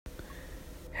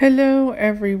Hello,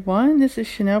 everyone. This is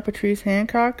Chanel Patrice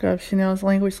Hancock of Chanel's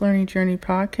Language Learning Journey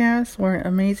podcast, where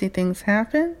amazing things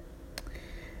happen.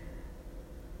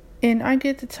 And I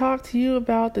get to talk to you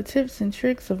about the tips and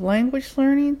tricks of language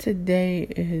learning. Today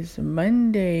is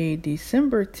Monday,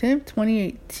 December 10th,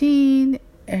 2018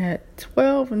 at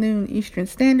 12 noon Eastern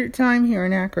Standard Time here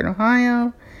in Akron,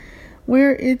 Ohio,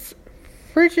 where it's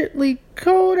frigidly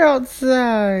cold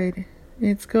outside.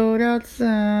 It's cold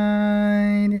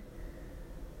outside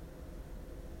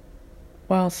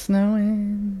while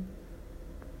snowing.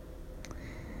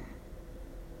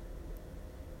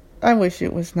 I wish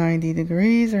it was 90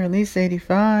 degrees or at least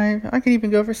 85. I could even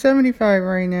go for 75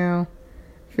 right now,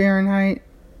 Fahrenheit.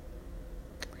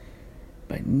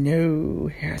 But no,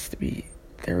 it has to be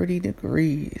 30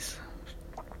 degrees.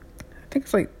 I think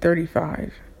it's like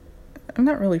 35. I'm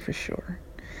not really for sure.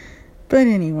 But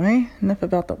anyway, enough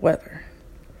about the weather.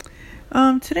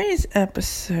 Today's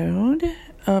episode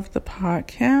of the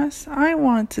podcast, I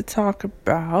want to talk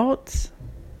about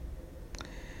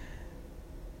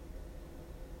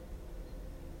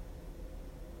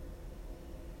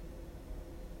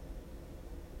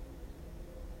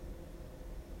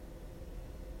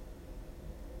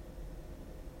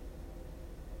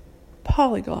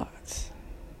polyglots.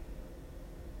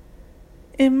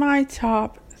 In my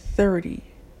top 30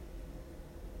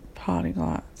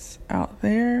 polyglots out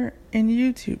there and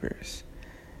YouTubers,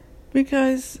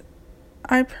 because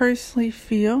I personally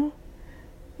feel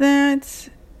that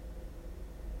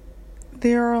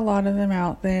there are a lot of them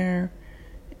out there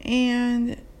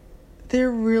and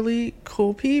they're really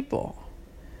cool people.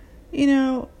 You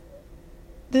know,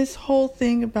 this whole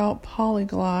thing about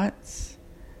polyglots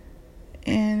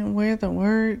and where the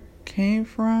word came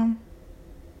from,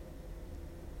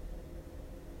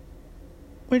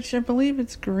 which I believe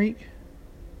it's Greek.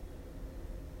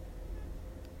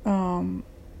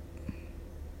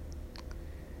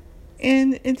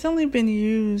 And it's only been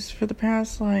used for the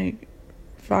past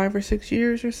 5 or 6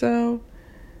 years or so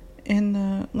in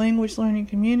the language learning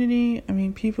community. I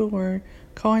mean, people were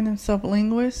calling themselves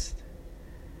linguists.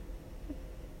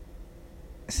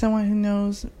 Someone who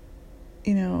knows,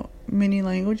 many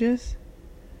languages,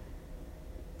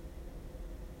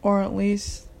 or at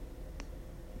least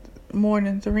more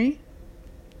than 3.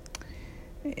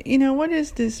 What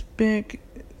is this big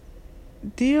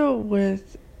deal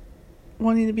with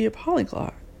wanting to be a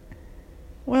polyglot?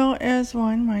 Well, as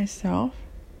one myself,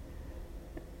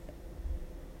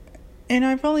 and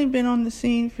I've only been on the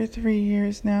scene for 3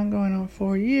 years now, going on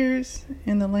 4 years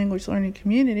in the language learning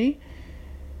community.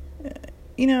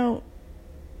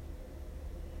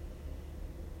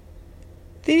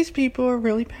 These people are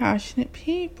really passionate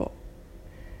people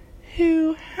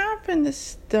who happen to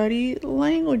study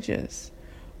languages,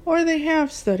 or they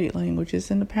have studied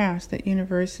languages in the past at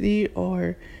university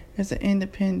or as an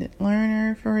independent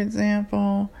learner, for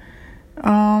example.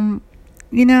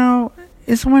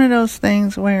 It's one of those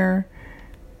things where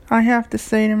I have to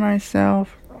say to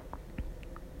myself,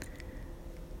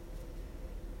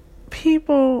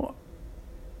 people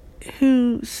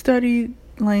who study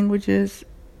languages,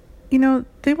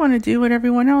 they want to do what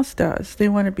everyone else does. They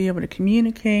want to be able to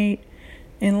communicate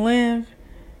and live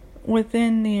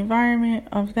within the environment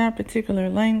of that particular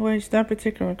language, that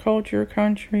particular culture,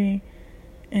 country,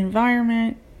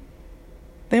 environment.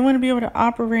 They want to be able to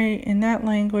operate in that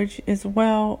language as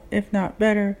well, if not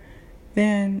better,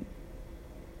 than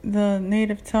the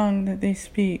native tongue that they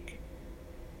speak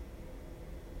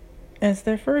as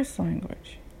their first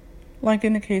language. Like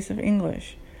in the case of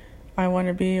English, I want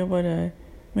to be able to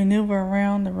maneuver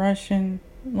around the Russian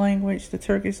language, the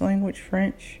Turkish language,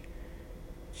 French,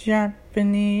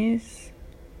 Japanese,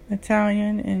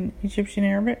 Italian, and Egyptian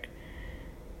Arabic,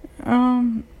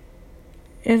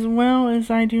 as well as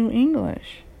I do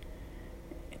English.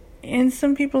 And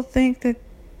some people think that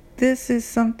this is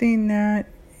something that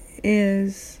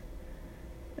is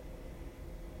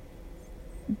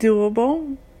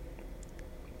doable.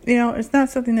 It's not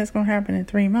something that's going to happen in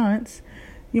 3 months.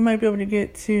 You might be able to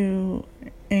get to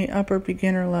a upper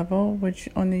beginner level, which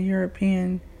on the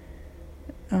European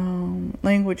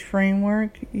language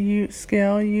framework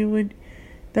that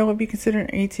would be considered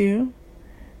A2.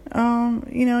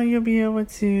 You'll be able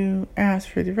to ask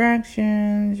for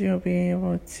directions. You'll be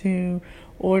able to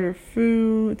order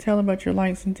food, tell about your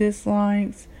likes and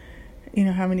dislikes,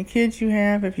 how many kids you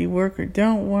have, if you work or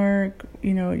don't work,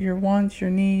 your wants, your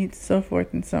needs, so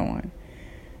forth and so on.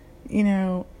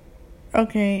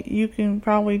 Okay, you can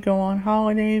probably go on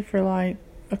holiday for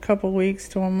a couple weeks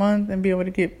to a month and be able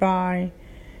to get buy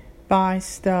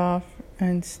stuff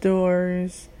and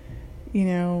stores,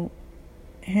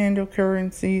 handle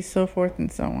currency, so forth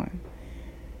and so on.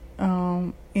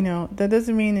 That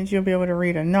doesn't mean that you'll be able to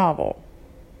read a novel.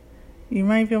 You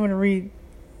might be able to read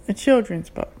a children's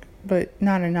book, but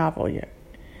not a novel yet.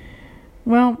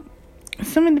 Well,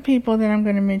 some of the people that I'm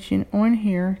going to mention on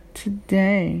here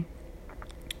today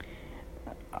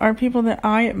are people that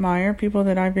I admire, people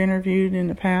that I've interviewed in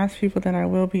the past, people that I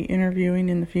will be interviewing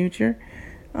in the future.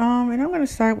 And I'm going to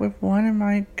start with one of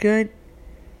my good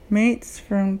mates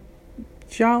from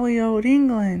jolly old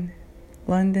England,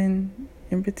 London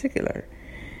in particular,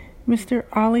 Mr.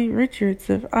 Ollie Richards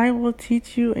of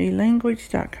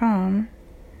IWillTeachYouALanguage.com,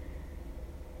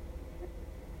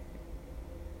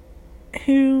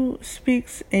 who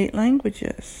speaks 8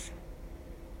 languages.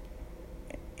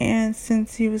 And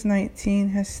since he was 19,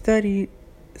 has studied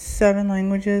 7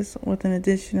 languages with an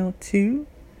additional 2.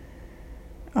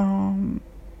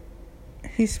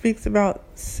 He speaks about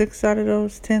 6 out of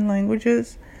those 10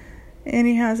 languages. And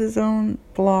he has his own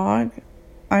blog,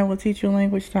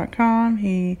 IWillTeachYouALanguage.com.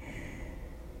 He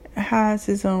has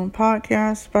his own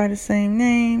podcast by the same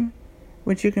name,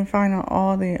 which you can find on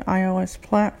all the iOS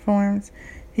platforms.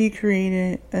 He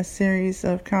created a series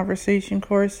of conversation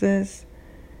courses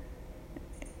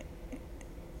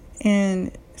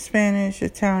in Spanish,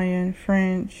 Italian,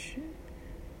 French,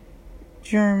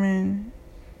 German,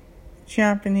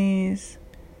 Japanese,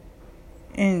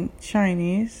 and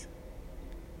Chinese.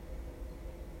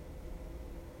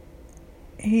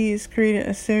 He's created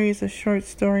a series of short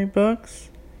story books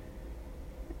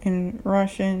in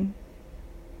Russian,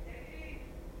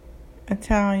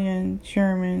 Italian,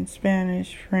 German,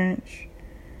 Spanish, French,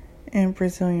 and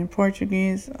Brazilian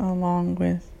Portuguese, along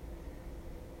with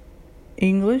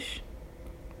English.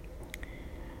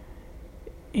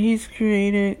 He's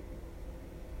created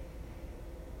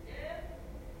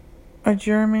a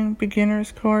German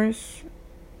beginner's course,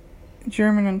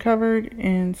 German Uncovered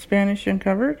and Spanish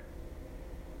Uncovered.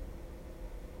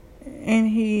 And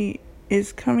he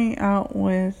is coming out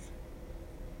with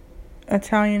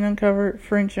Italian Uncovered,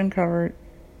 French Uncovered,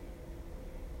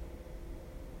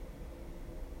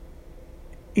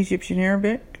 Egyptian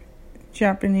Arabic,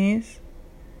 Japanese,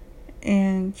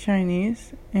 and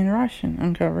Chinese, and Russian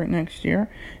Uncovered next year.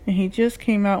 And he just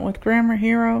came out with Grammar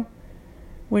Hero,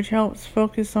 which helps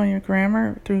focus on your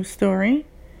grammar through story,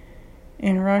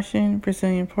 in Russian,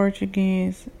 Brazilian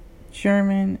Portuguese,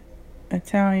 German,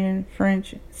 Italian,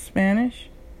 French, Spanish.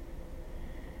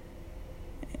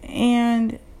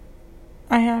 And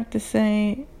I have to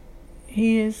say,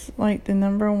 he is like the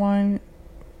number 1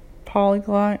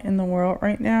 polyglot in the world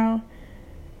right now,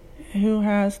 who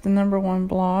has the number 1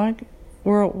 blog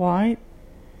worldwide.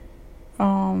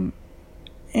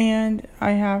 And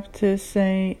I have to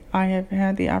say, I have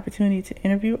had the opportunity to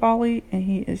interview Ollie, and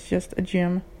he is just a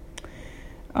gem.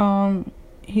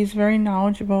 He's very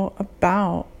knowledgeable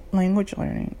about language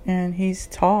learning, and he's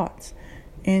taught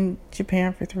in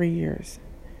Japan for 3 years.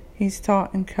 He's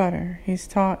taught in Qatar. He's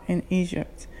taught in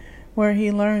Egypt, where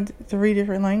he learned 3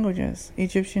 different languages: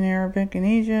 Egyptian Arabic in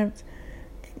Egypt,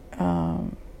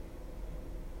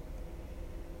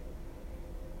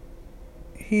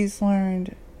 he's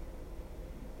learned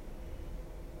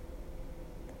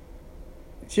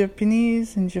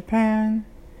Japanese in Japan,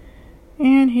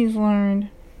 and he's learned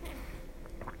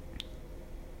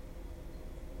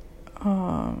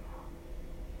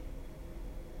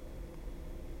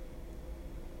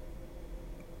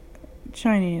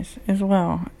Chinese as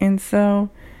well, and so,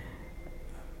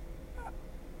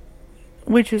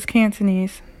 which is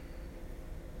Cantonese.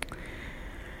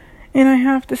 And I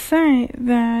have to say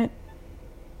that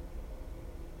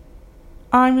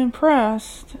I'm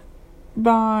impressed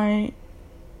by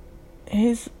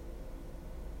his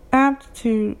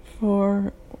aptitude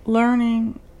for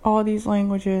learning all these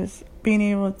languages, being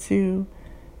able to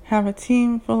have a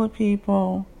team full of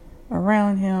people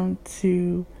around him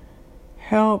to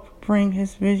help bring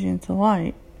his vision to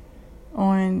light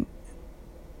on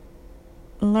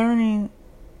learning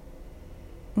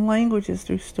languages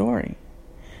through story.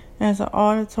 As an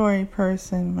auditory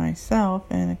person myself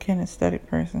and a kinesthetic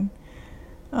person,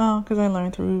 because I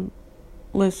learned through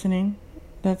listening.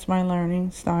 That's my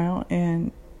learning style,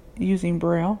 and using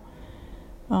Braille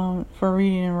for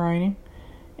reading and writing.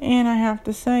 And I have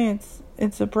to say,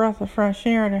 it's a breath of fresh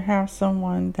air to have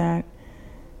someone that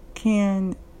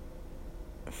can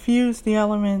fuse the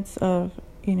elements of,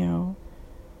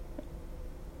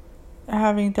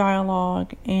 having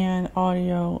dialogue and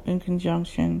audio in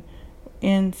conjunction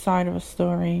inside of a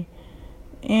story,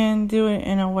 and do it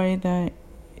in a way that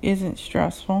isn't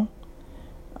stressful.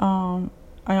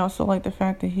 I also like the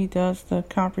fact that he does the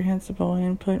comprehensible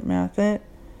input method.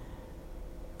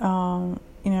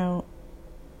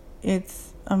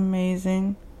 It's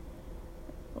amazing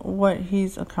what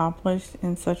he's accomplished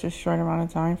in such a short amount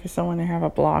of time. For someone to have a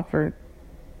blog for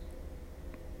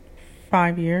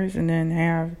 5 years and then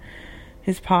have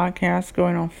his podcast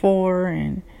going on 4,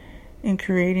 and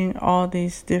creating all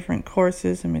these different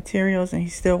courses and materials, and he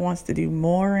still wants to do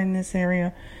more in this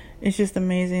area. It's just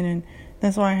amazing, and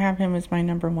that's why I have him as my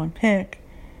number 1 pick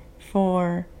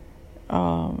for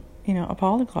a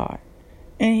polyglot.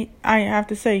 And I have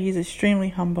to say, he's extremely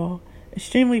humble,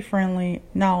 extremely friendly,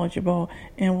 knowledgeable,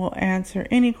 and will answer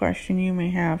any question you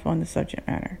may have on the subject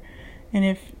matter. And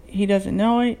if he doesn't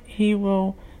know it, he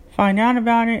will find out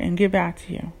about it and get back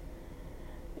to you.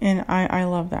 And I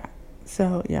love that.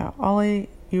 So yeah, Ollie,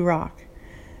 you rock.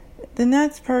 The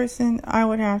next person I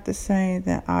would have to say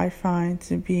that I find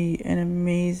to be an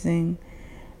amazing,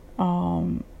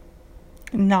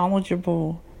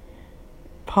 knowledgeable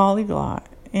polyglot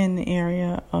in the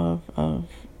area of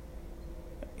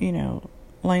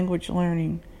language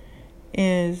learning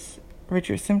is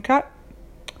Richard Simcott,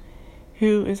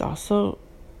 who is also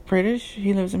British.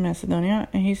 He lives in Macedonia,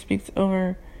 and he speaks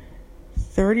over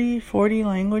 40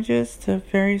 languages to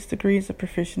various degrees of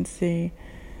proficiency.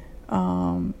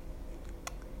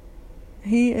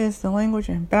 He is the language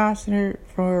ambassador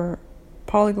for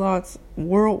polyglots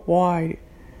worldwide.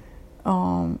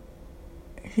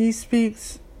 He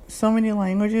speaks so many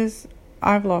languages,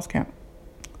 I've lost count.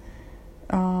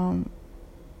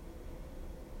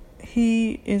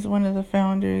 He is one of the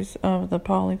founders of the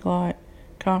Polyglot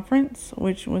Conference,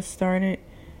 which was started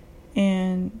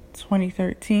in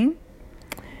 2013.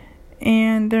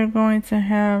 And they're going to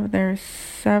have their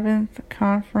 7th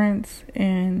conference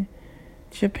in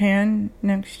Japan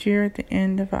next year at the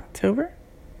end of October.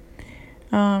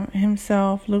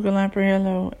 Himself, Luca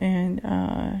Lampriello,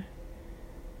 and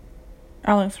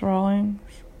Alex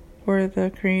Rawlings were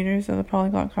the creators of the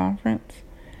Polyglot Conference.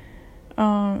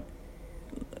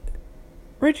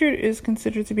 Richard is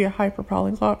considered to be a hyper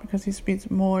polyglot because he speaks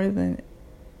more than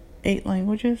 8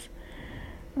 languages.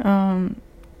 And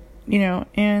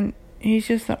he's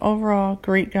just an overall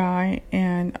great guy,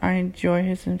 and I enjoy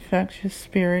his infectious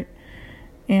spirit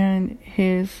and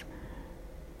his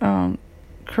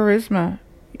charisma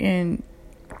and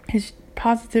his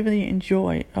positivity and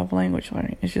joy of language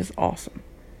learning. It's just awesome.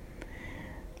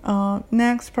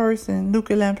 Next person,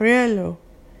 Luca Lampriello,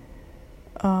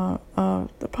 of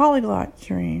the Polyglot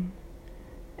Dream.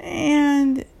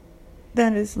 And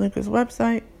that is Luca's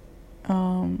website.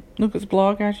 Luca's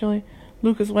blog, actually.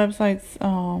 Luca's website's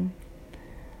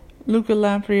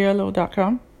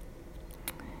lucalampriello.com.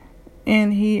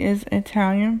 And he is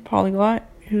Italian polyglot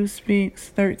who speaks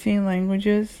 13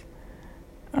 languages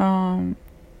to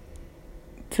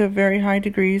very high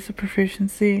degrees of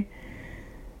proficiency.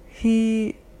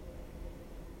 He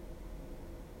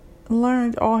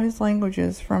learned all his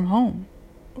languages from home.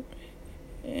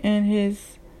 And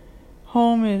his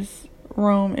home is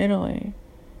Rome, Italy.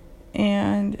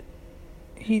 And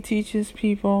he teaches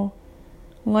people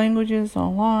languages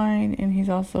online, and he's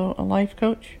also a life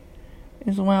coach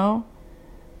as well.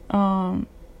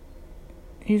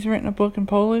 He's written a book in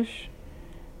Polish.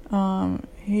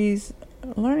 He's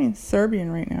learning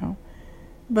Serbian right now.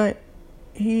 But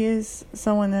he is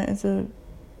someone that is a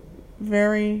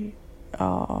very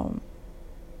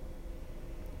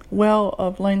well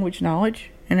of language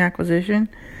knowledge and acquisition.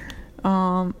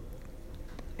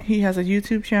 He has a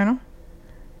YouTube channel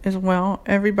as well.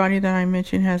 Everybody that I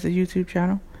mentioned has a YouTube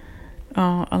channel,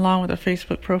 along with a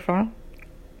Facebook profile.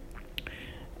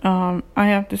 I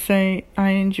have to say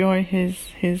I enjoy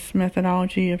his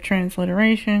methodology of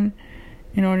transliteration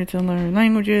in order to learn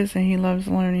languages, and he loves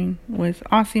learning with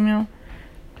Aussie.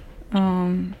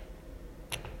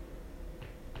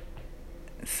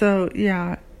 So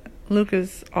yeah,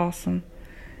 Luca's awesome.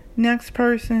 Next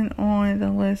person on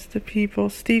the list of people,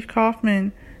 Steve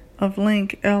Kaufman of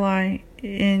Link, LINGQ,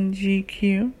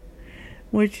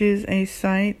 which is a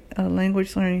site, a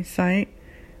language learning site,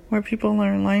 where people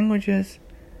learn languages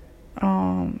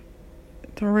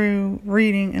through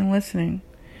reading and listening.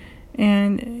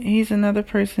 And he's another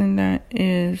person that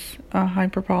is a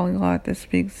hyperpolyglot that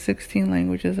speaks 16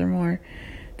 languages or more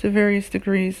to various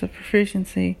degrees of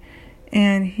proficiency.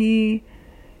 And he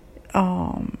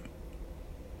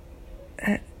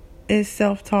is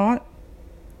self-taught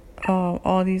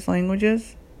all these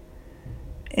languages.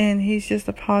 And he's just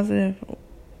a positive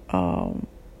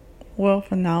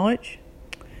wealth of knowledge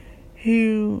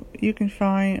who you can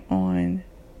find on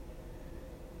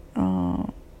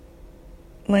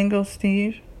Lango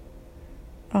Steve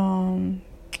on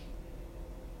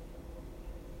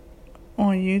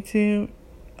YouTube.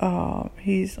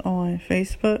 He's on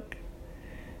Facebook.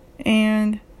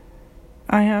 And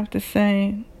I have to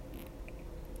say,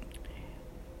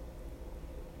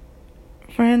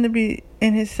 For him to be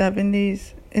in his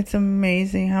 70s, it's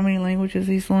amazing how many languages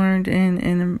he's learned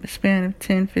in a span of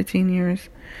 10, 15 years.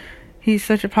 He's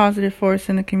such a positive force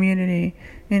in the community.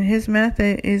 And his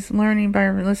method is learning by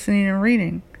listening and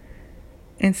reading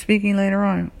and speaking later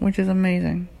on, which is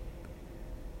amazing.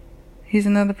 He's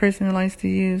another person who likes to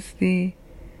use the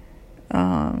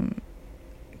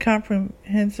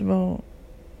comprehensible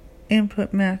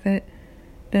input method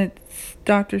that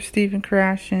Dr. Stephen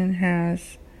Krashen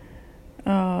has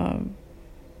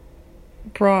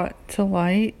brought to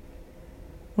light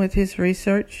with his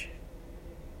research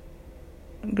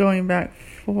going back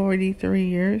 43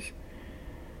 years.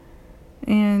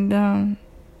 And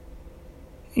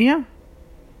yeah,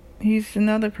 he's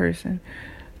another person.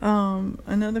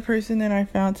 Another person that I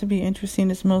found to be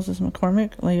interesting is Moses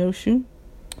McCormick, Laoshu.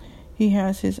 He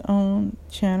has his own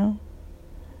channel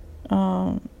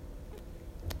for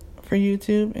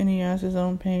YouTube, and he has his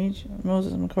own page,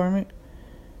 Moses McCormick.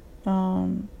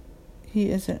 He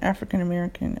is an African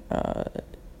American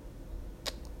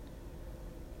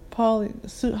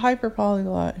hyper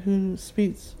polyglot who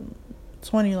speaks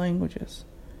 20 languages,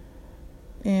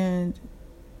 and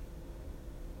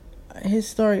his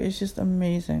story is just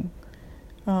amazing.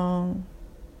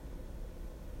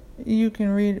 You can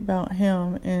read about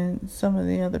him and some of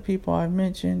the other people I've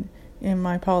mentioned in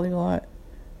my Polyglot,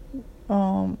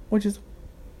 which is a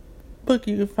book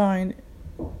you can find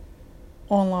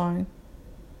online.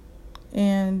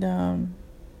 And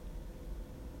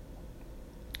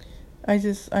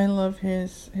I love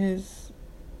his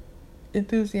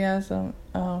enthusiasm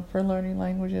for learning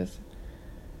languages.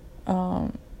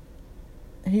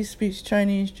 He speaks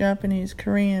Chinese, Japanese,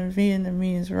 Korean,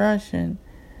 Vietnamese, Russian,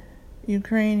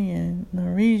 Ukrainian,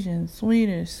 Norwegian,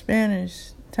 Swedish,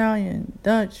 Spanish, Italian,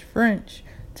 Dutch, French,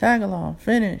 Tagalog,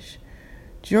 Finnish,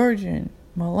 Georgian,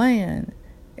 Malayan,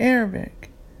 Arabic.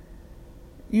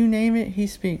 You name it, he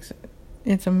speaks it.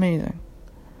 It's amazing.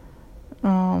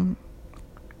 Then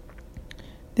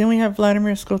we have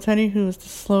Vladimir Skoltety, who is the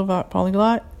Slovak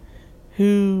polyglot,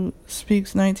 who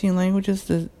speaks 19 languages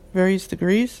to various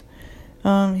degrees.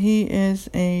 He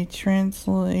is a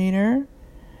translator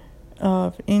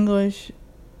of English,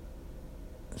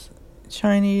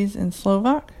 Chinese, and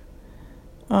Slovak.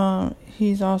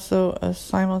 He's also a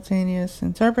simultaneous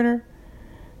interpreter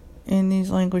in these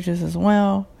languages as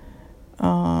well.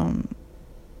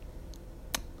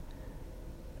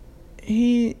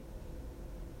 He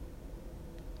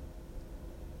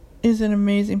is an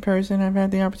amazing person. I've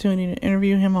had the opportunity to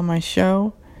interview him on my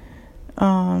show.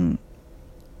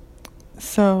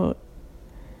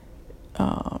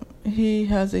 He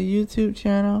has a YouTube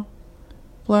channel,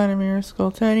 Vladimir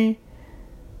Skoltety,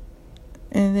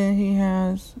 and then he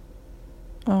has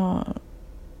a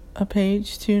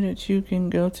page too that you can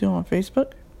go to on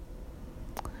Facebook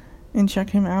and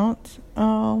check him out.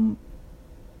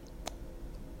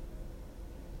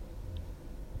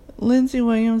 Lindsay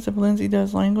Williams of Lindsay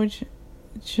Does Languages,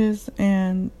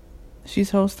 and she's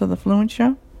host of the Fluent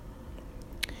Show.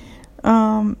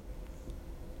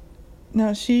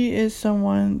 Now, she is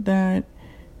someone that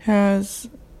has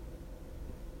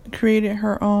created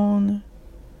her own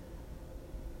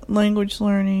language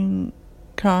learning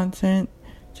content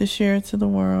to share to the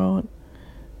world,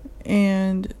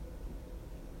 and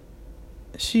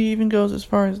she even goes as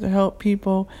far as to help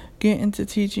people get into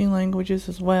teaching languages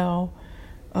as well.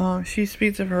 She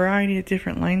speaks a variety of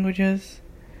different languages: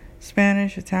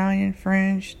 Spanish, Italian,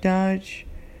 French, Dutch,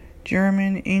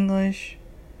 German, English.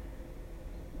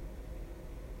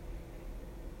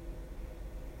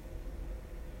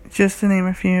 Just to name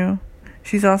a few.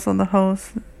 She's also the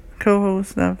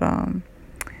co-host of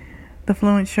the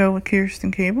Fluent Show with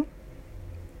Kirsten Cable.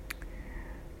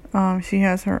 She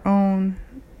has her own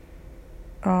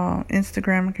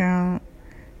Instagram account,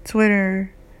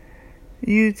 Twitter,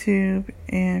 YouTube,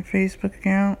 and Facebook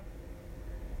account.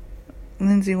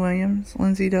 Lindsay Williams,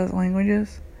 Lindsay Does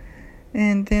Languages.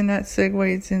 And then that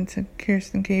segues into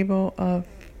Kirsten Cable of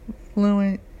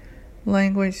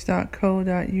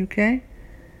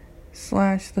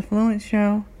fluentlanguage.co.uk/The Fluent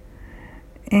Show.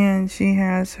 And she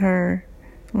has her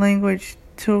language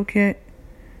toolkit.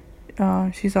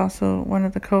 She's also one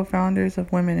of the co-founders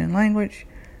of Women in Language,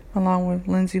 along with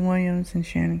Lindsay Williams and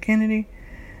Shannon Kennedy.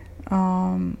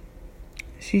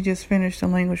 She just finished a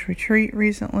language retreat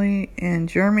recently in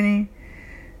Germany.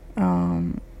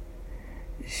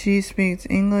 She speaks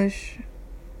English,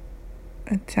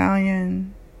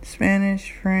 Italian,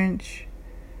 Spanish, French,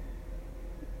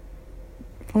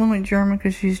 fluent German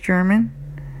because she's German.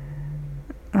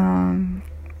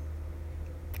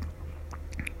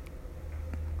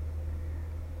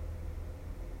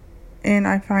 and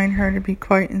I find her to be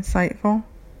quite insightful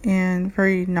and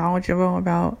very knowledgeable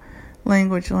about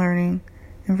language learning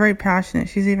and very passionate.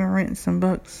 She's even written some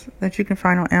books that you can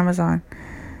find on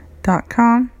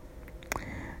Amazon.com.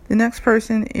 The next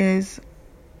person is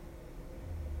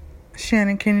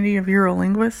Shannon Kennedy of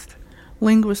Eurolinguist,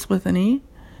 linguist with an E.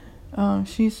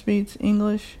 She speaks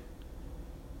English,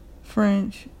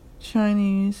 French,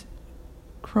 Chinese,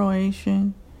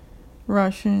 Croatian,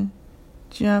 Russian,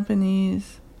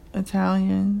 Japanese,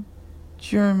 Italian,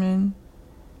 German,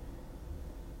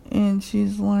 and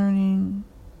she's learning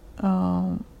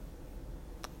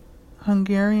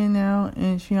Hungarian now,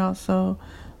 and she also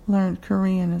learned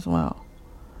Korean as well.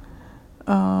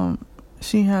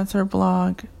 She has her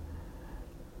blog,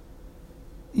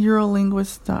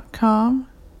 Eurolinguist.com.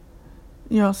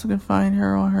 You also can find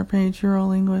her on her page,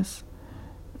 Eurolinguist,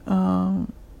 for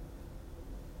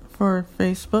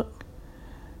Facebook,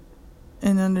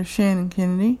 and under Shannon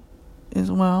Kennedy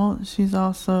as well. She's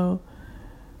also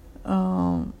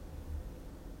an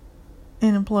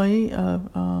employee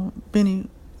of Benny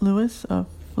Lewis of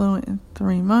Fluent in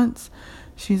 3 Months.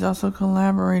 She's also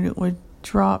collaborated with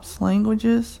Drops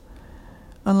Languages,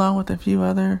 along with a few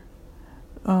other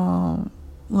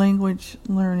language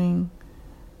learning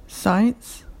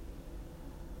sites.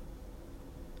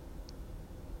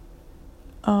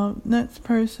 Next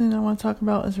person I want to talk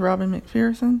about is Robin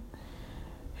McPherson,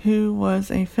 who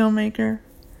was a filmmaker,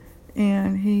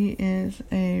 and he is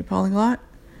a polyglot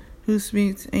who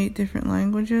speaks 8 different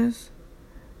languages: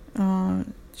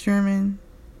 German,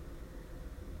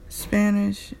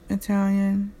 Spanish,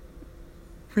 Italian,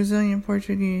 Brazilian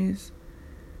Portuguese,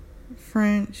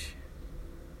 French,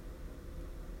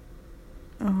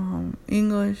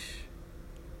 English,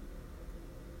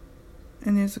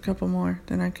 and there's a couple more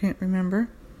that I can't remember.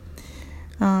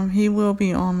 He will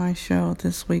be on my show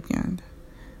this weekend.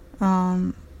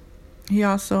 He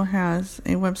also has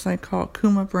a website called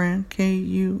Kumabrand,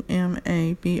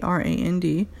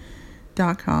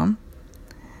 KUMABRAND.com,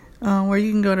 where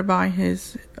you can go to buy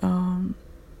his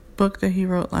book that he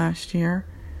wrote last year.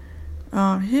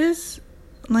 His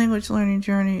language learning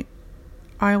journey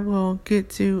I will get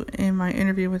to in my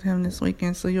interview with him this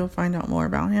weekend, so you'll find out more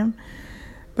about him.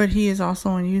 But he is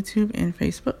also on YouTube and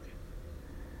Facebook,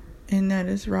 and that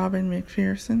is Robin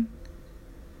McPherson.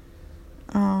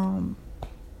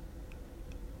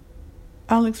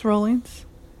 Alex Rollins,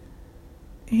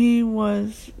 he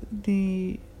was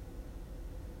the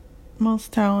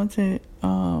most talented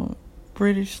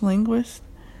British linguist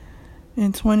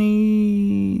in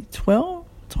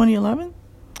 2011,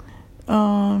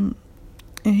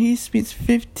 and he speaks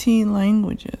 15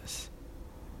 languages,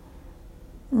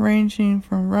 ranging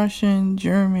from Russian,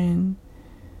 German,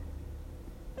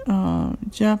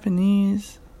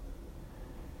 Japanese,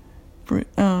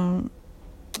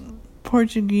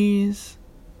 Portuguese,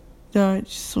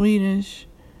 Dutch, Swedish,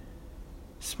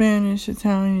 Spanish,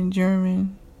 Italian,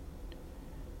 German,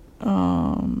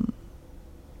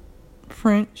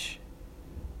 French,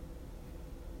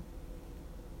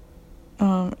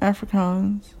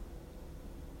 Afrikaans.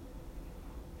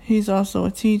 He's also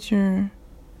a teacher.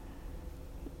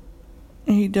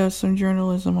 He does some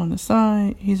journalism on the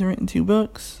side. He's written 2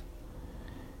 books.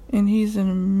 And he's an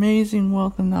amazing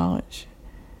wealth of knowledge.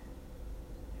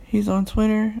 He's on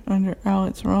Twitter under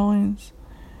Alex Rollins.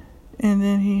 And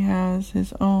then he has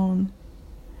his own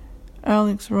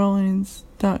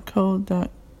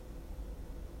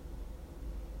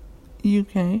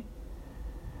alexrollins.co.uk.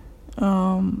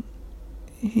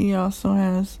 He also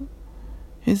has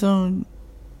his own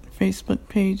Facebook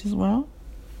page as well.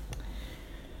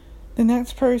 The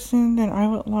next person that I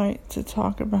would like to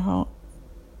talk about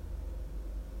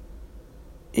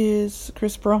is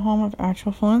Chris Broholm of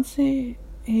Actual Fluency.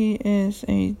 He is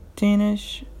a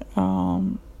Danish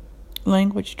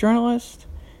language journalist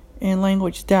and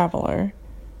language dabbler.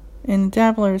 And a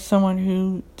dabbler is someone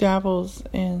who dabbles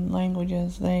in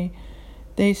languages. They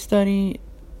study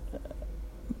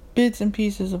bits and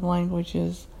pieces of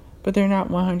languages, but they're not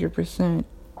 100%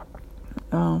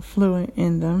 fluent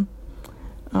in them.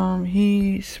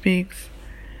 He speaks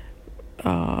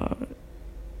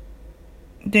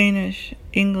Danish,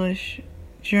 English,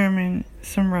 German,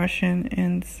 some Russian,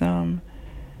 and some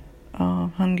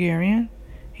Hungarian.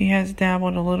 He has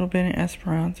dabbled a little bit in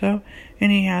Esperanto,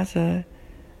 and he has a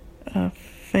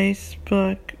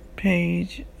Facebook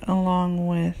page along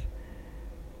with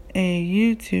a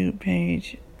YouTube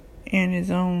page and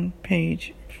his own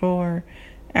page for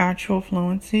Actual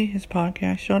Fluency, his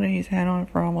podcast show that he's had on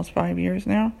for almost 5 years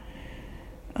now.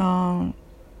 And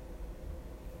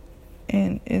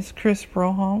it's Chris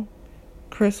Broholm,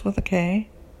 Chris with a K.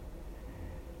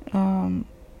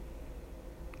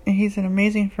 he's an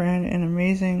amazing friend and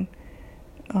amazing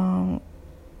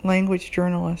language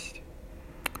journalist.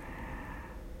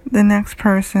 The next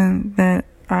person that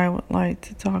I would like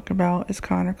to talk about is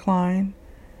Connor Klein,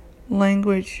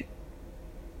 language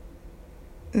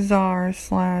czar /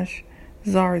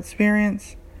 czar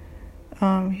experience.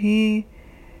 He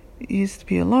used to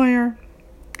be a lawyer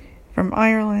from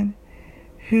Ireland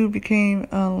who became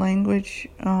a language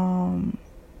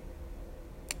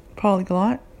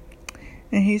polyglot,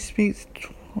 and he speaks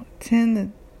 10 to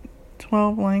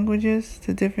 12 languages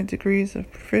to different degrees of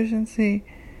proficiency.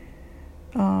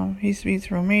 He speaks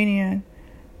Romanian,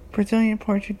 Brazilian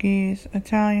Portuguese,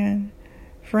 Italian,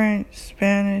 French,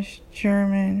 Spanish,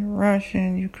 German,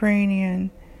 Russian,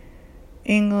 Ukrainian,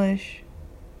 English,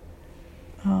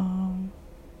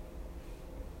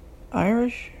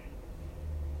 Irish,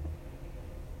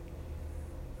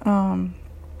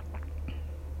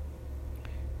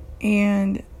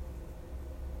 and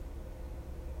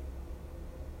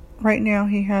right now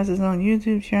he has his own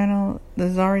YouTube channel, The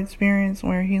Czar Experience,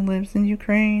 where he lives in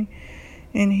Ukraine,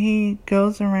 and he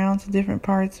goes around to different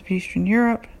parts of Eastern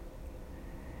Europe,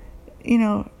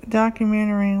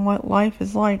 documenting what life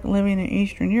is like living in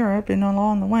Eastern Europe. And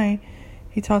along the way,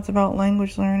 he talks about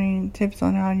language learning, tips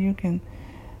on how you can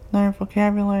learn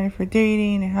vocabulary for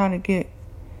dating, and how to get,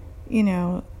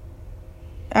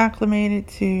 acclimated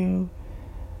to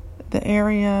the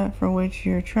area for which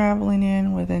you're traveling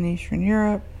in within Eastern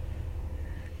Europe.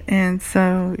 And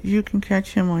so you can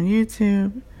catch him on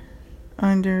YouTube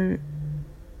under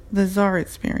The Czar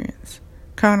Experience,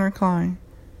 Connor Klein.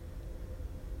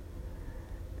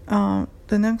 The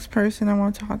next person I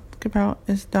want to talk about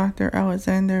is Dr.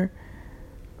 Alexander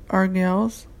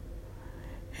Argels,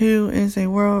 who is a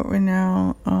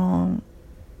world-renowned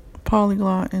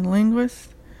polyglot and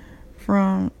linguist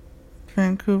from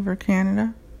Vancouver,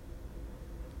 Canada.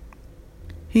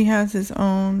 He has his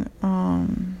own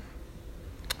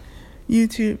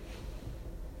YouTube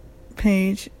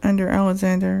page under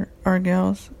Alexander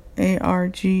Argels,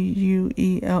 Arguelles.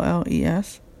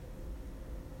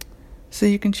 So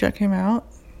you can check him out.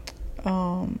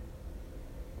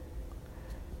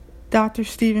 Dr.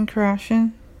 Stephen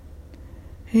Krashen,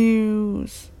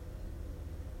 whose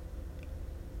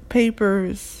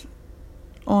papers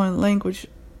on language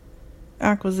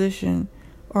acquisition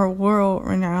are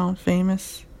world-renowned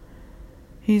famous.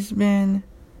 He's been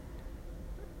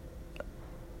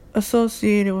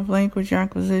associated with language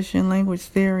acquisition, language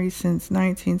theory since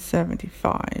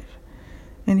 1975.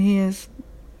 And he is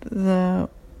the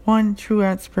one true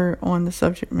expert on the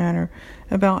subject matter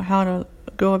about how to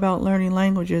go about learning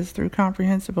languages through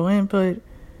comprehensible input,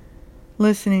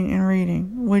 listening, and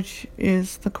reading, which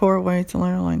is the core way to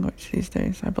learn a language these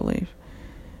days, I believe.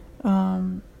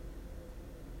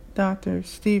 Dr.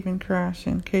 Stephen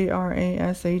Krashen,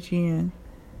 Krashen.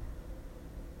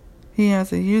 He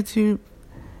has a YouTube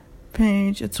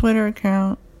page, a Twitter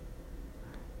account,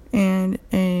 and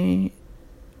a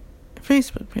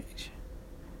Facebook page.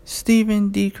 Stephen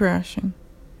D. Krashen.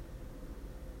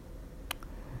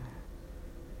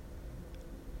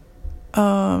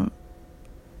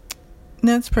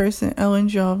 Next person, Ellen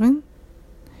Jovan.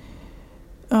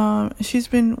 She's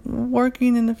been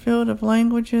working in the field of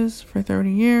languages for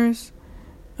 30 years.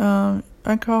 I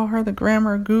call her the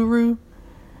grammar guru.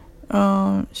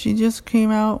 She just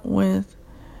came out with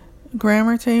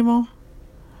Grammar Table,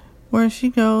 where she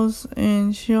goes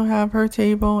and she'll have her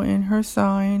table and her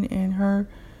sign and her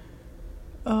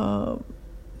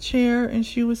chair, and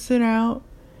she would sit out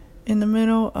in the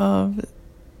middle of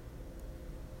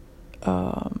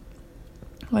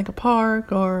like a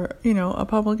park or a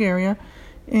public area,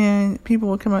 and people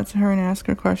would come up to her and ask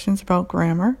her questions about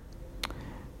grammar,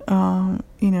 in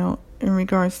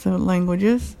regards to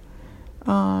languages,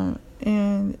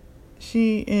 and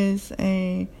she is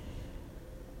a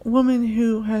woman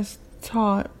who has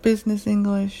taught business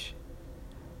English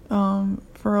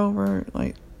for over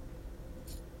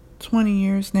 20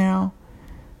 years now.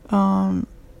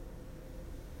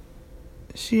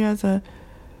 She has a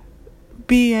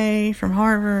BA from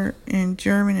Harvard in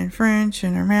German and French,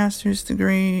 and her master's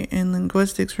degree in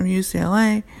linguistics from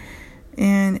UCLA,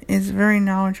 and is very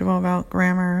knowledgeable about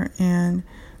grammar and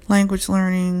language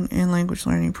learning and language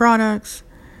learning products.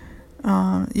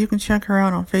 You can check her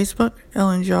out on Facebook,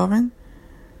 Ellen Jovan.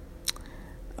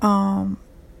 The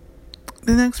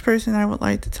next person I would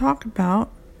like to talk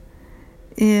about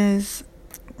is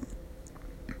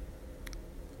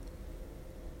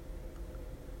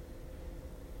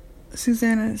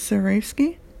Susanna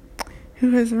Zarevsky,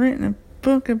 who has written a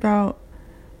book about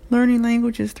learning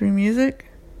languages through music.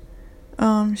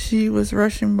 She was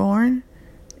Russian born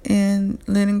in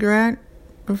Leningrad,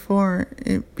 before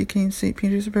it became St.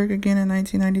 Petersburg again in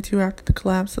 1992 after the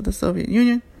collapse of the Soviet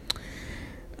Union.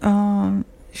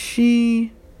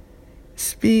 She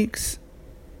speaks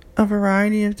a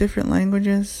variety of different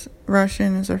languages.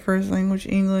 Russian is her first language,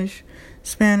 English,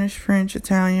 Spanish, French,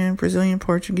 Italian, Brazilian,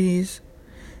 Portuguese.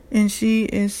 And she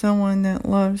is someone that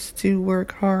loves to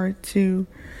work hard to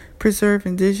preserve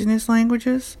indigenous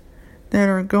languages that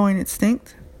are going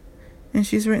extinct. And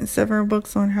she's written several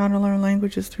books on how to learn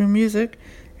languages through music.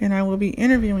 And I will be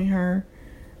interviewing her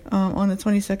on the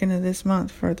 22nd of this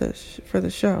month for the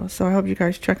show. So I hope you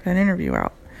guys check that interview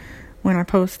out when I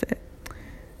post it.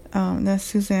 That's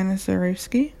Susanna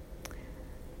Zarevsky.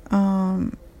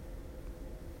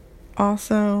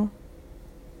 Also,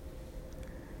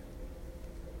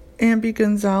 Ambi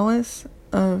Gonzalez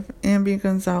of Ambi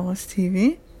Gonzalez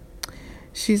TV.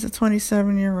 She's a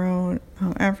 27-year-old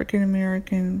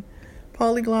African-American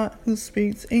polyglot who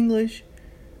speaks English,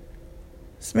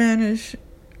 Spanish,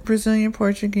 Brazilian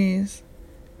Portuguese,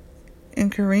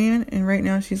 and Korean. And right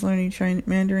now she's learning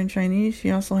Mandarin Chinese.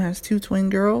 She also has 2 twin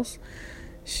girls.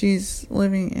 She's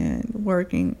living and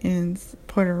working in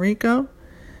Puerto Rico.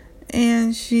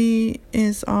 And she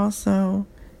is also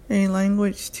a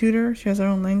language tutor. She has her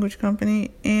own language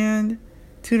company and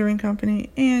tutoring company.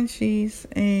 And she's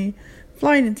a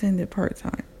flight attendant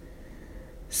part-time.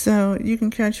 So you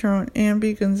can catch her on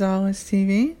Ambi Gonzalez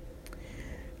TV.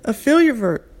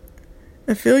 Affiliavert.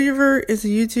 Affiliavert is a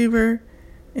YouTuber,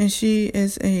 and she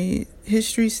is a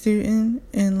history student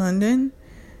in London.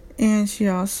 And she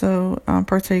also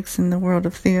partakes in the world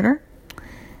of theater.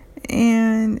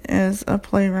 And as a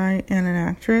playwright and an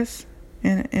actress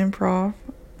and an improv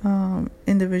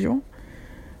individual.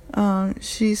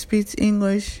 She speaks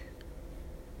English,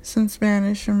 some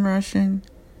Spanish, some Russian,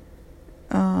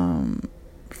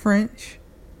 French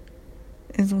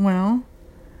as well.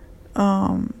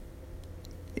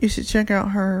 You should check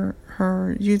out her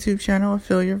YouTube channel,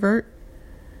 Affiliavert.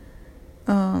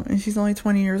 And she's only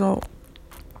 20 years old.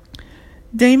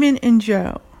 Damon and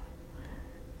Joe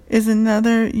is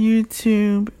another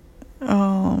YouTube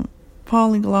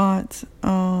polyglot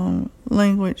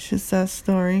language success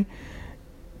story.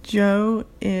 Joe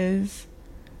is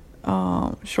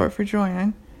short for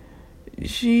Joanne.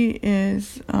 She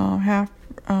is half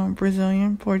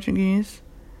Brazilian Portuguese,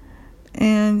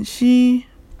 and she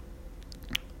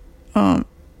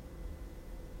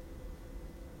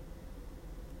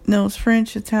knows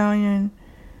French, Italian,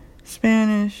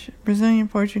 Spanish, Brazilian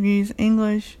Portuguese,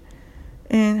 English,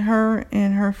 and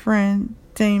her friend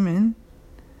Damon,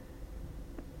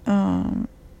 who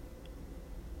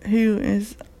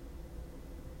is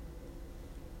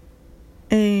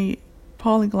a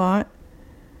polyglot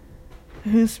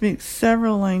who speaks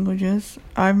several languages.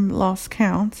 I've lost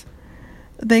count.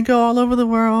 They go all over the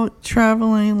world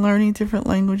traveling, learning different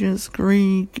languages,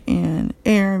 Greek and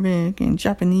Arabic and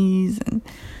Japanese,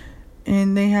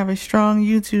 and they have a strong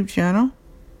YouTube channel,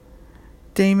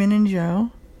 Damon and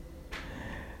Joe.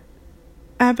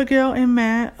 Abigail and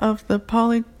Matt of the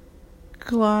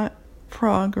Polyglot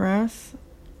Progress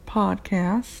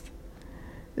podcast.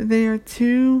 They are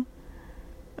 2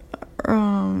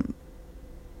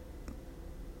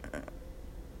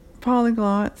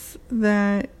 polyglots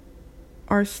that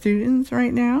are students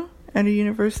right now at a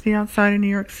university outside of New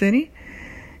York City,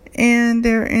 and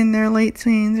they're in their late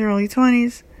teens, early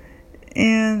 20s,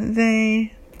 and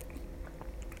they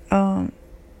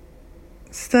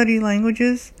study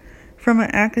languages from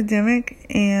an academic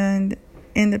and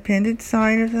independent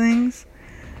side of things.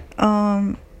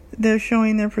 They're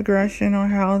showing their progression on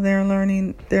how they're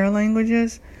learning their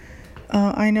languages.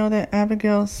 I know that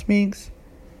Abigail speaks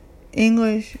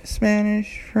English,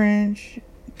 Spanish, French,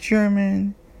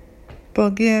 German,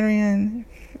 Bulgarian,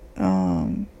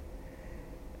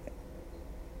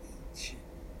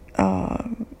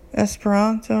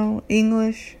 Esperanto,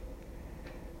 English,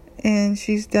 and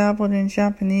she's dabbled in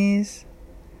Japanese,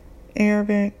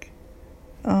 Arabic.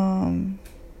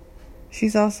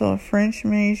 She's also a French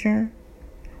major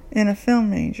and a film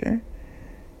major.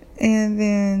 And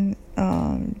then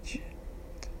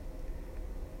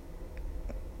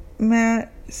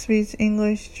Matt speaks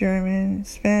English, German,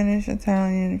 Spanish,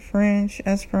 Italian, French,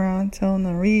 Esperanto,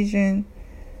 Norwegian,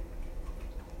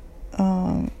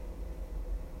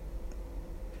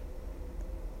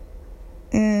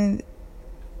 and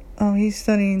he's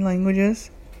studying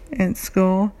languages in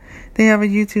school. They have a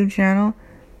YouTube channel,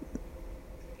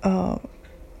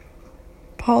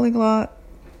 Polyglot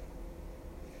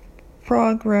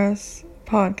Progress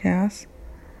Podcast.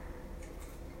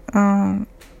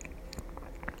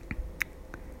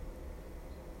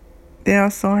 They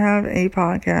also have a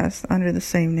podcast under the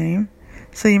same name.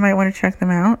 So you might want to check them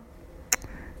out.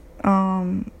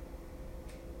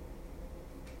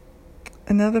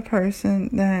 Another person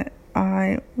that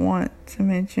I want to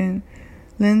mention,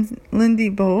 Lindy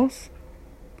Bowles.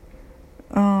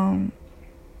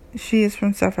 She is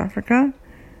from South Africa,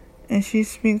 and she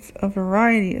speaks a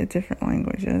variety of different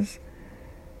languages.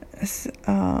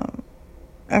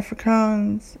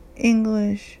 Afrikaans,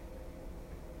 English,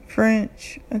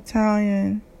 French,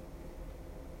 Italian,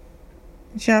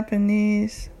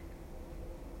 Japanese,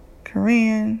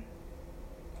 Korean,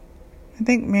 I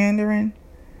think Mandarin,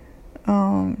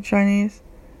 Chinese.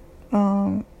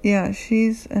 Yeah,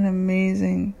 she's an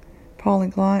amazing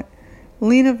polyglot.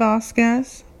 Lena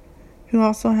Vasquez, who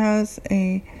also has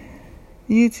a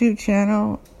YouTube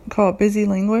channel called Busy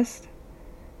Linguist.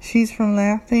 She's from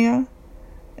Latvia,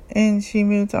 and she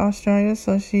moved to Australia,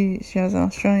 so she has an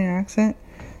Australian accent.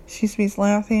 She speaks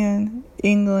Latvian,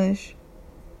 English,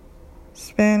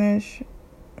 Spanish,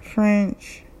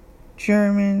 French,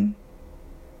 German,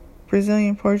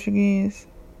 Brazilian Portuguese.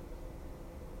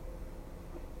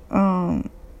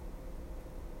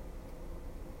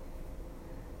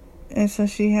 And so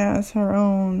she has her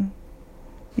own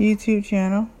YouTube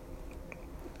channel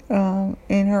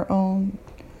and her own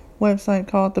website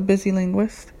called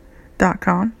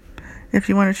thebusylinguist.com if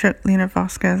you want to check Lena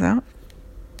Vasquez out.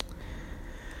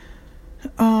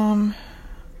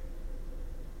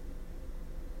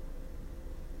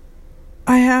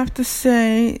 I have to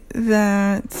say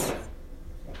that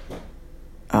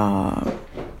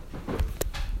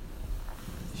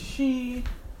she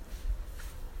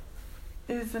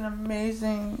is an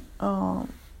amazing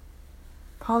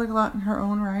polyglot in her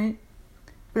own right.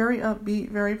 Very upbeat,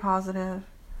 very positive,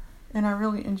 and I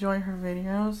really enjoy her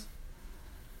videos.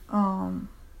 I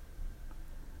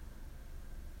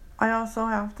also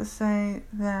have to say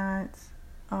that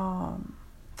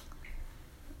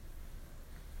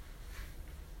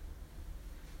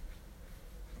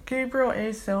Gabriel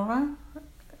A. Silva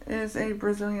is a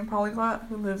Brazilian polyglot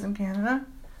who lives in Canada,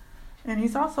 and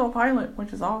he's also a pilot,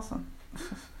 which is awesome.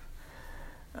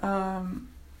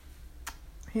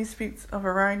 He speaks a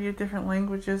variety of different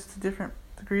languages to different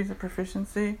degrees of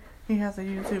proficiency. He has a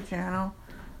YouTube channel.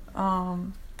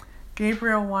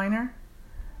 Gabriel Weiner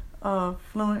of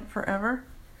Fluent Forever.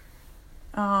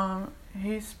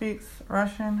 He speaks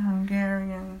Russian,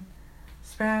 Hungarian,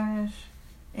 Spanish,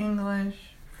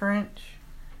 English, French,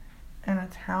 and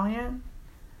Italian.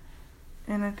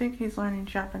 And I think he's learning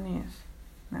Japanese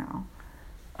now.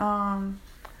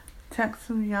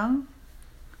 Teksu Young,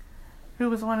 who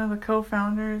was one of the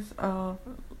co-founders of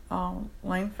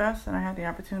Langfest, and I had the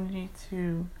opportunity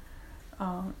to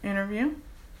interview.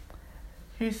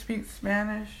 He speaks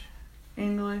Spanish,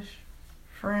 English,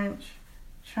 French,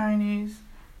 Chinese,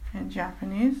 and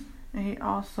Japanese. And he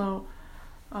also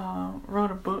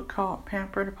wrote a book called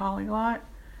Pamper the Polyglot,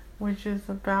 which is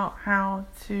about how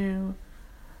to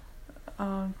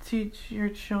teach your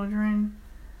children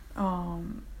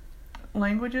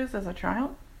languages as a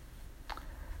child.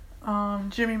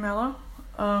 Jimmy Mello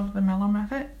of the Mello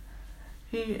Method.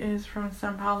 He is from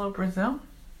Sao Paulo, Brazil.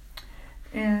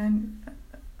 And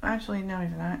actually, no,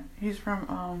 he's not. He's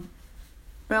from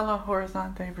Belo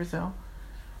Horizonte, Brazil.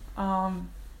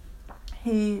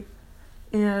 He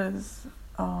is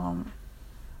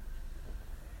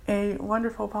a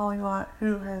wonderful polyglot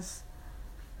who has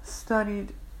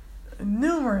studied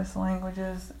numerous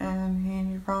languages, and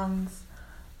he runs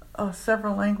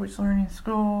several language learning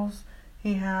schools.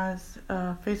 He has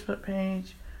a Facebook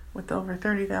page with over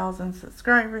 30,000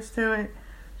 subscribers to it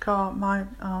called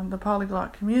the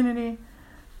Polyglot Community.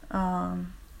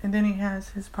 And then he has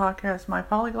his podcast, My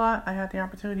Polyglot. I had the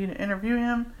opportunity to interview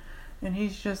him, and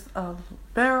he's just a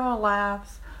barrel of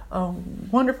laughs, a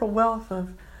wonderful wealth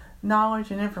of knowledge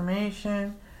and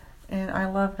information, and I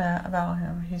love that about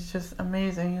him. He's just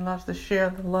amazing. He loves to share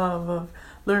the love of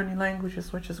learning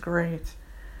languages, which is great.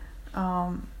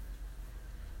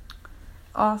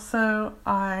 Also,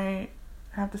 I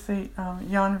have to say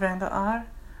Jan van der Aar,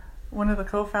 one of the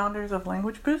co-founders of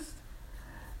Language Boost.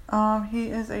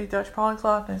 He is a Dutch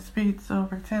polyglot that speaks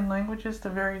over 10 languages to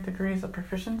varying degrees of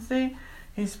proficiency.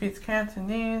 He speaks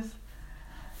Cantonese.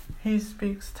 He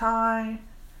speaks Thai.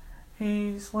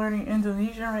 He's learning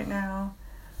Indonesian right now.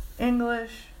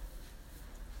 English,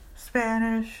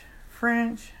 Spanish,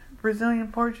 French,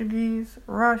 Brazilian Portuguese,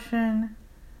 Russian.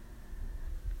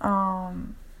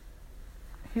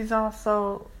 He's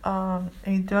also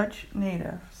a Dutch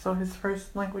native, so his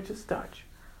first language is Dutch.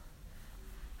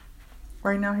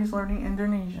 Right now he's learning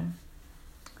Indonesian.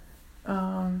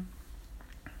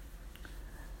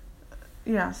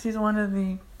 Yes, he's one of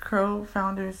the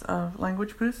co-founders of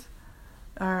Language Boost.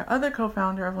 our other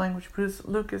co-founder of Language Boost,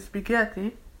 Lucas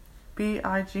Bighetti,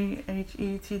 Bighetti.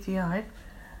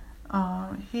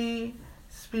 He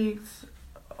speaks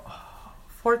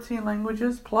 14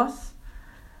 languages plus.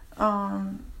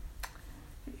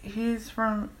 He's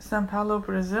from São Paulo,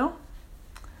 Brazil,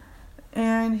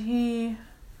 and he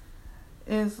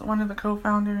is one of the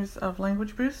co-founders of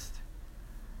Language Boost.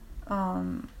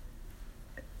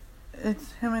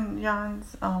 It's him and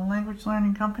Jan's language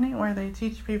learning company where they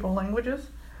teach people languages.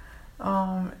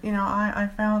 I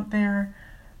found their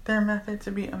method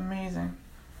to be amazing.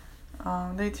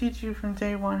 They teach you from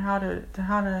day one how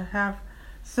to have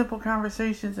simple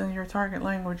conversations in your target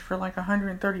language for like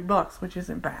 $130, which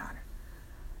isn't bad.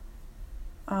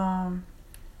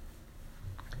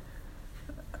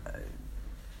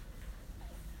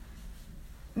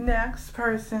 Next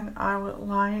person I would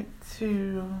like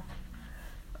to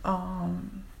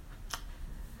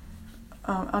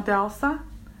Adalsa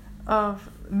of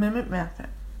Mimic Method.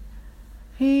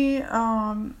 He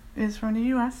is from the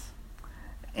U.S.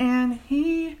 and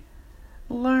he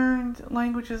learned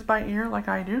languages by ear like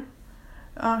I do.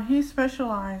 He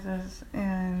specializes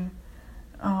in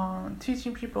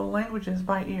teaching people languages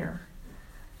by ear,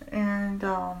 and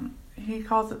he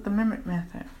calls it the Mimic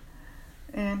Method.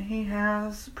 And he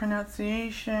has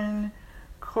pronunciation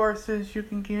courses you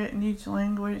can get in each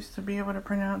language to be able to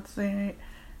pronounce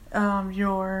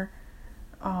your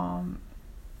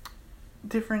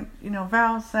different,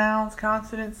 vowel sounds,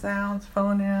 consonant sounds,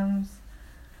 phonemes,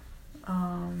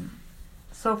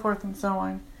 so forth and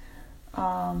so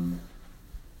on.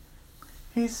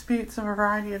 He speaks a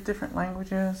variety of different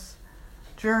languages: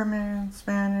 German,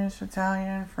 Spanish,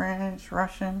 Italian, French,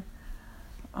 Russian.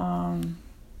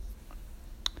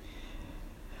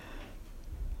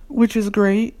 Which is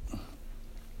great.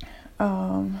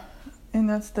 And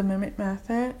that's the Mimic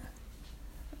Method.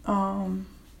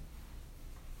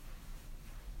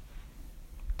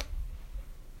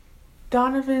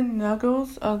 Donovan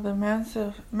Nuggles of the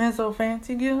Mezzo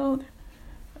Fancy Guild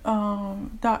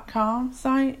 .com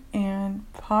site and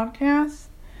podcast.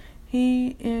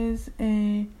 He is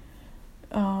a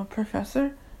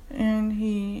professor, and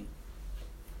he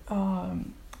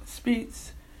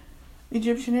speaks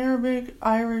Egyptian Arabic,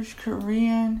 Irish,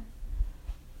 Korean,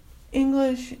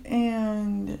 English,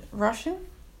 and Russian.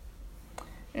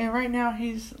 And right now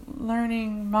he's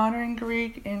learning Modern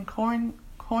Greek and Koine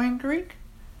Greek.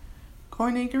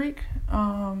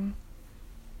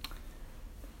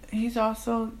 He's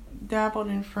also dabbled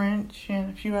in French and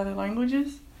a few other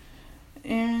languages.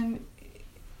 And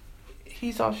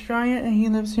he's Australian, and he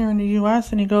lives here in the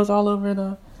U.S., and he goes all over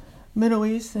the Middle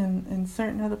East and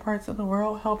certain other parts of the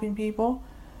world helping people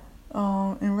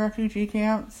in refugee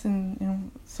camps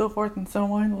and so forth and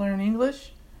so on learn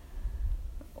English.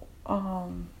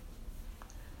 You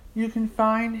can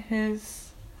find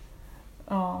his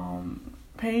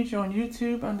page on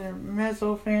YouTube under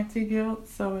Mezzo Fancy Guild,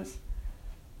 so it's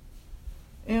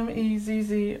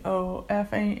MEZZOFANTIGUILD.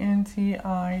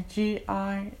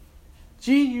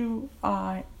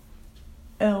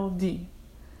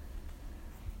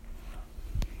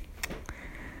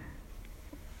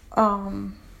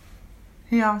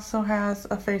 He also has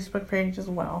a Facebook page as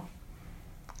well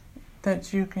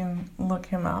that you can look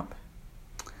him up.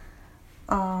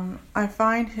 I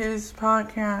find his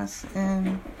podcast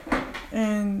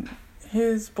and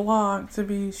his blog to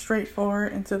be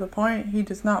straightforward and to the point. He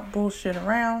does not bullshit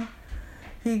around.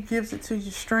 He gives it to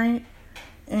you straight,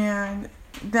 and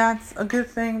that's a good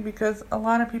thing, because a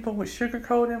lot of people would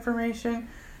sugarcoat information.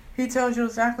 He tells you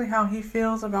exactly how he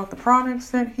feels about the products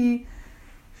that he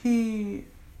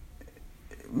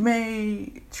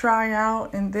may try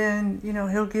out, and then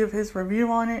he'll give his review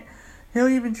on it. He'll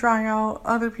even try out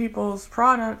other people's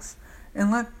products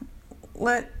and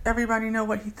let everybody know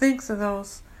what he thinks of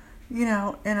those, in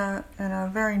a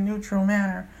very neutral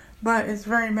manner. But it's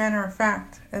very matter of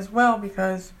fact as well,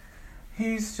 because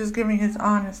he's just giving his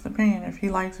honest opinion if he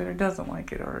likes it or doesn't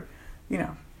like it, or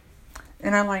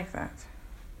and I like that.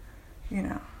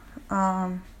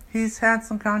 He's had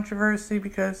some controversy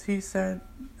because he said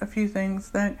a few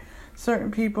things that certain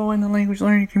people in the language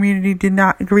learning community did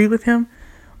not agree with him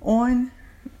on,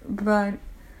 but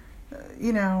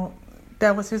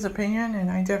that was his opinion, and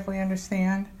I definitely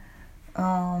understand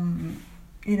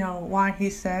why he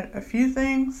said a few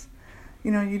things.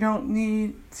 You don't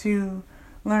need to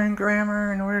learn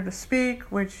grammar in order to speak,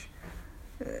 which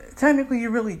technically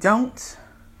you really don't.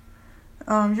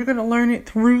 You're going to learn it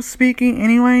through speaking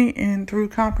anyway, and through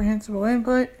comprehensible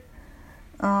input.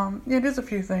 There's a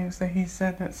few things that he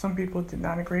said that some people did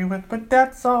not agree with, but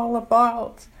that's all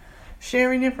about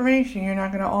sharing information. You're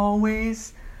not going to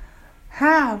always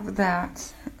have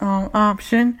that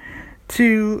option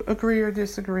to agree or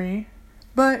disagree.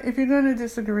 But if you're going to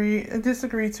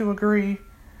disagree to agree,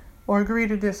 or agree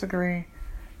to disagree,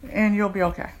 and you'll be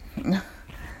okay.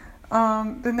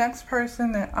 The next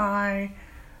person that I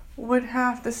would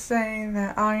have to say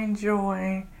that I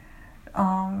enjoy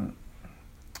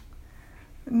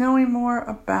knowing more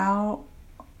about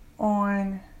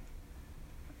on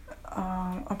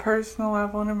a personal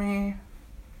level to me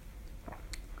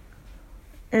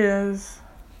is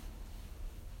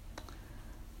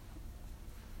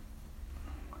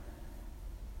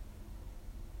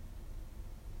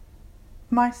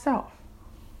myself.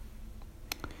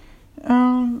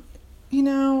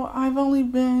 I've only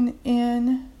been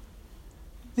in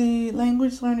the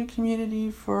language learning community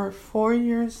for 4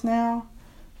 years now,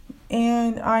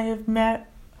 and I have met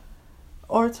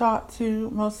or talked to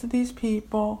most of these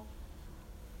people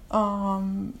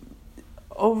over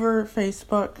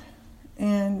Facebook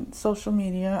and social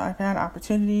media. I've had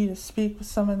opportunity to speak with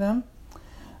some of them,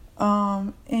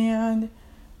 and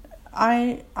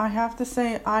I have to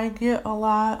say I get a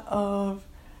lot of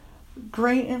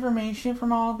great information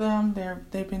from all of them.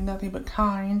 They've been nothing but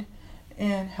kind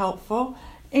and helpful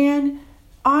and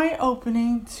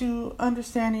eye-opening to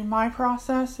understanding my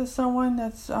process as someone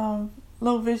that's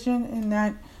low vision and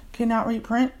that cannot read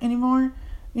print anymore.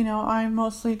 I'm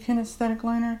mostly a kinesthetic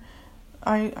learner.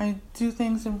 I do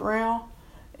things in Braille,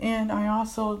 and I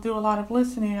also do a lot of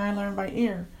listening. I learn by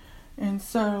ear. And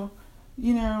so,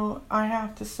 I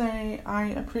have to say I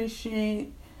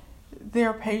appreciate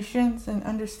their patience and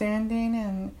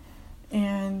understanding,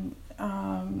 and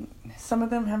some of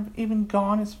them have even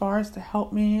gone as far as to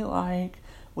help me, like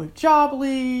with job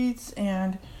leads.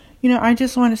 And I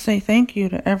just want to say thank you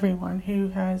to everyone who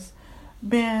has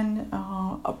been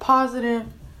a positive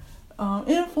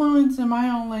influence in my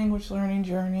own language learning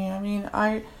journey. I mean,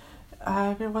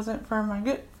 if it wasn't for my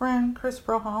good friend Chris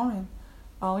Broholm and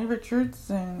Ollie Richards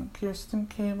and Kirsten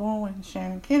Cable and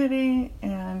Shannon Kennedy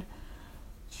and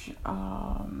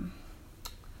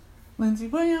Lindsay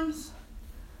Williams,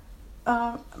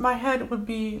 my head would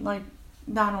be like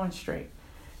not on straight.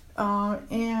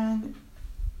 And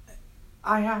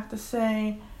I have to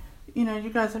say, you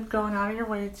guys have gone out of your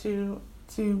way to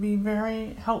be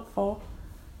very helpful,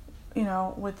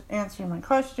 with answering my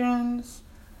questions,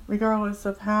 regardless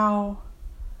of how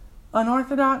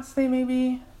unorthodox they may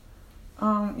be,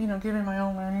 given my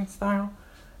own learning style.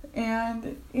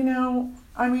 And,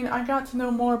 I got to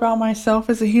know more about myself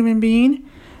as a human being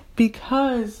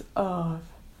because of,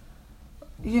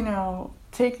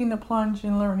 taking the plunge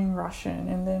in learning Russian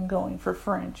and then going for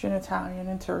French and Italian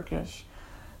and Turkish.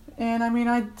 And,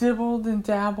 I dibbled and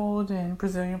dabbled in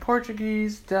Brazilian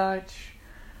Portuguese, Dutch,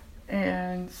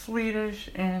 and Swedish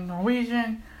and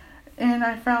Norwegian. And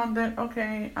I found that,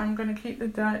 okay, I'm going to keep the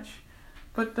Dutch,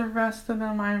 but the rest of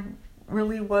them I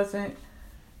really wasn't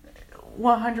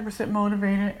 100%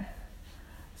 motivated.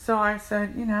 So I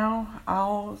said,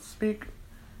 I'll speak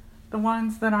the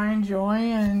ones that I enjoy,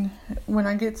 and when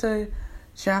I get to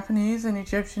Japanese and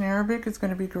Egyptian Arabic, it's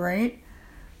going to be great,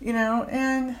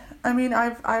 and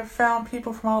I've found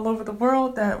people from all over the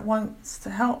world that wants to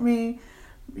help me,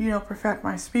 perfect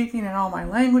my speaking in all my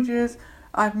languages.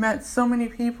 I've met so many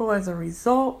people as a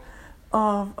result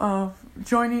of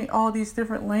joining all these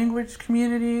different language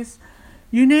communities.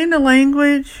 You name the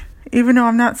language, even though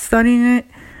I'm not studying it,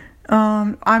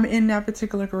 I'm in that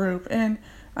particular group. And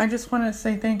I just want to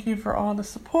say thank you for all the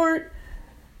support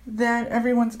that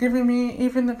everyone's given me,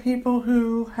 even the people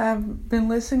who have been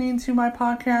listening to my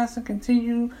podcast and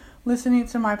continue listening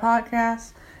to my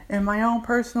podcast and my own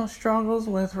personal struggles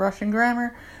with Russian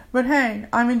grammar. But hey,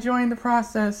 I'm enjoying the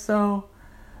process, so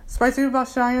spasibo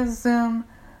большое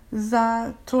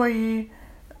za твои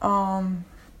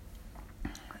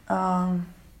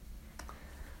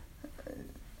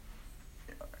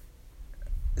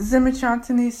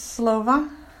замечательные слова.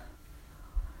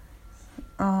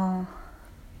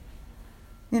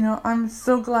 I'm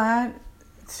so glad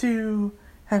to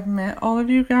have met all of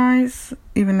you guys,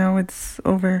 even though it's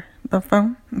over the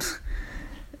phone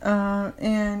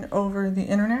and over the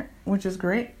internet, which is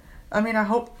great. I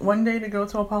hope one day to go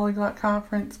to a polyglot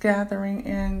conference gathering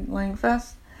in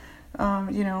Langfest. I'm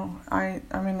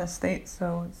in the States,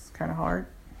 so it's kind of hard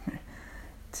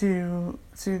to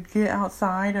get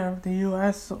outside of the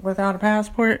U.S. without a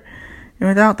passport and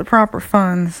without the proper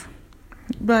funds.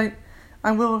 But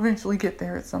I will eventually get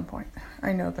there at some point.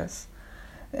 I know this.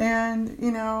 And,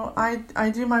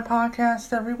 I do my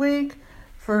podcast every week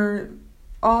for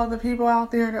all the people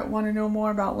out there that want to know more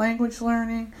about language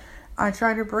learning. I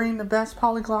try to bring the best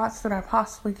polyglots that I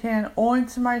possibly can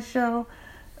onto my show.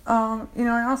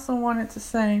 I also wanted to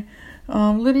say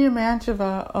Lydia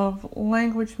Mancheva of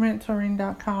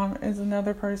LanguageMentoring.com is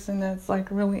another person that's like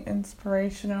really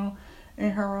inspirational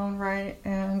in her own right,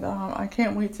 and I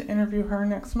can't wait to interview her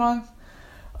next month,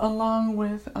 along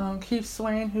with Keith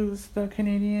Swain, who's the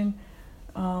Canadian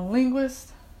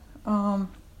linguist out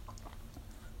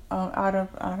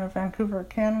of Vancouver,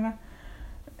 Canada.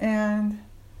 And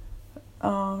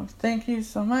thank you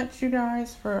so much, you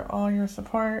guys, for all your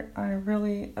support. I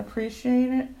really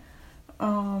appreciate it.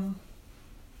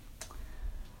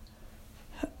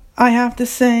 I have to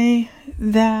say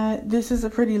that this is a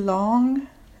pretty long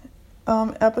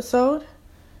episode.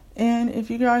 And if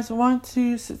you guys want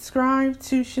to subscribe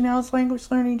to Chanel's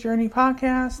Language Learning Journey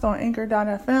podcast on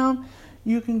Anchor.fm,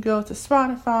 you can go to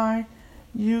Spotify,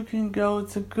 you can go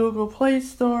to Google Play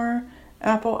Store,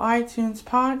 Apple iTunes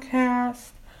Podcast,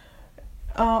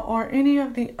 or any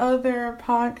of the other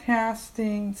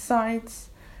podcasting sites,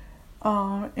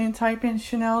 and type in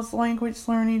Chanel's Language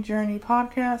Learning Journey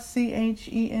podcast, CHENELLE''S.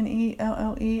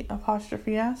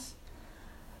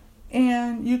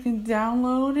 And you can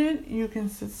download it, you can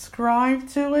subscribe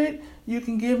to it, you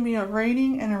can give me a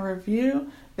rating and a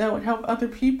review that would help other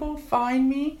people find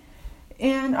me,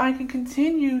 and I can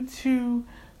continue to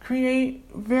create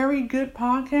very good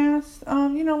podcasts.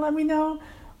 Let me know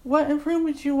what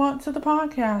improvements you want to the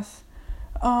podcast.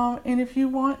 And if you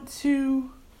want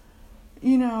to,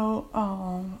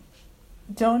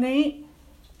 donate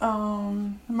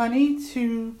money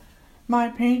to my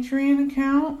Patreon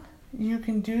account, you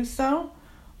can do so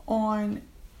on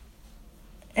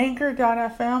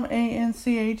Anchor.fm,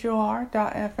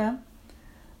 ANCHOR.fm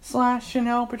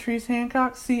 /Chanel Patrice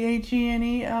Hancock,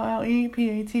 CHENELLE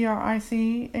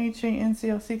PATRICE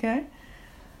HANCOCK.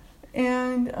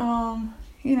 And,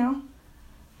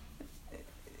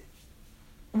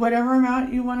 whatever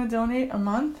amount you want to donate a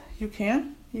month, you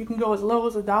can. You can go as low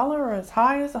as $1 or as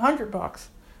high as $100.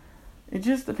 It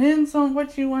just depends on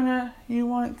what you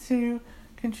want to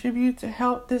contribute to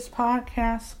help this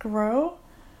podcast grow.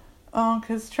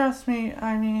 Because trust me,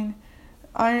 I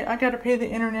got to pay the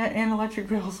internet and electric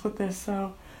bills with this.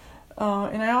 So,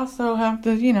 and I also have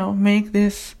to, make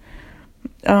this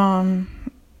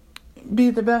be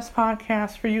the best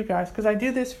podcast for you guys, because I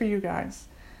do this for you guys.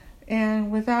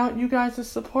 And without you guys'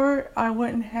 support, I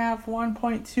wouldn't have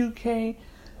 1.2K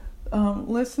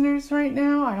listeners right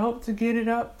now. I hope to get it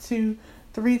up to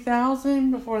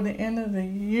 3,000 before the end of the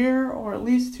year, or at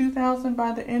least 2,000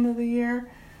 by the end of the year.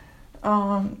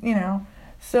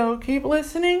 So keep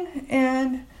listening,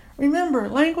 and remember,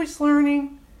 language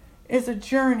learning is a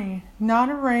journey, not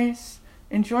a race.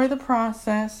 Enjoy the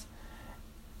process,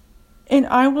 and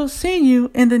I will see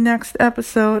you in the next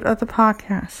episode of the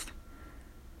podcast.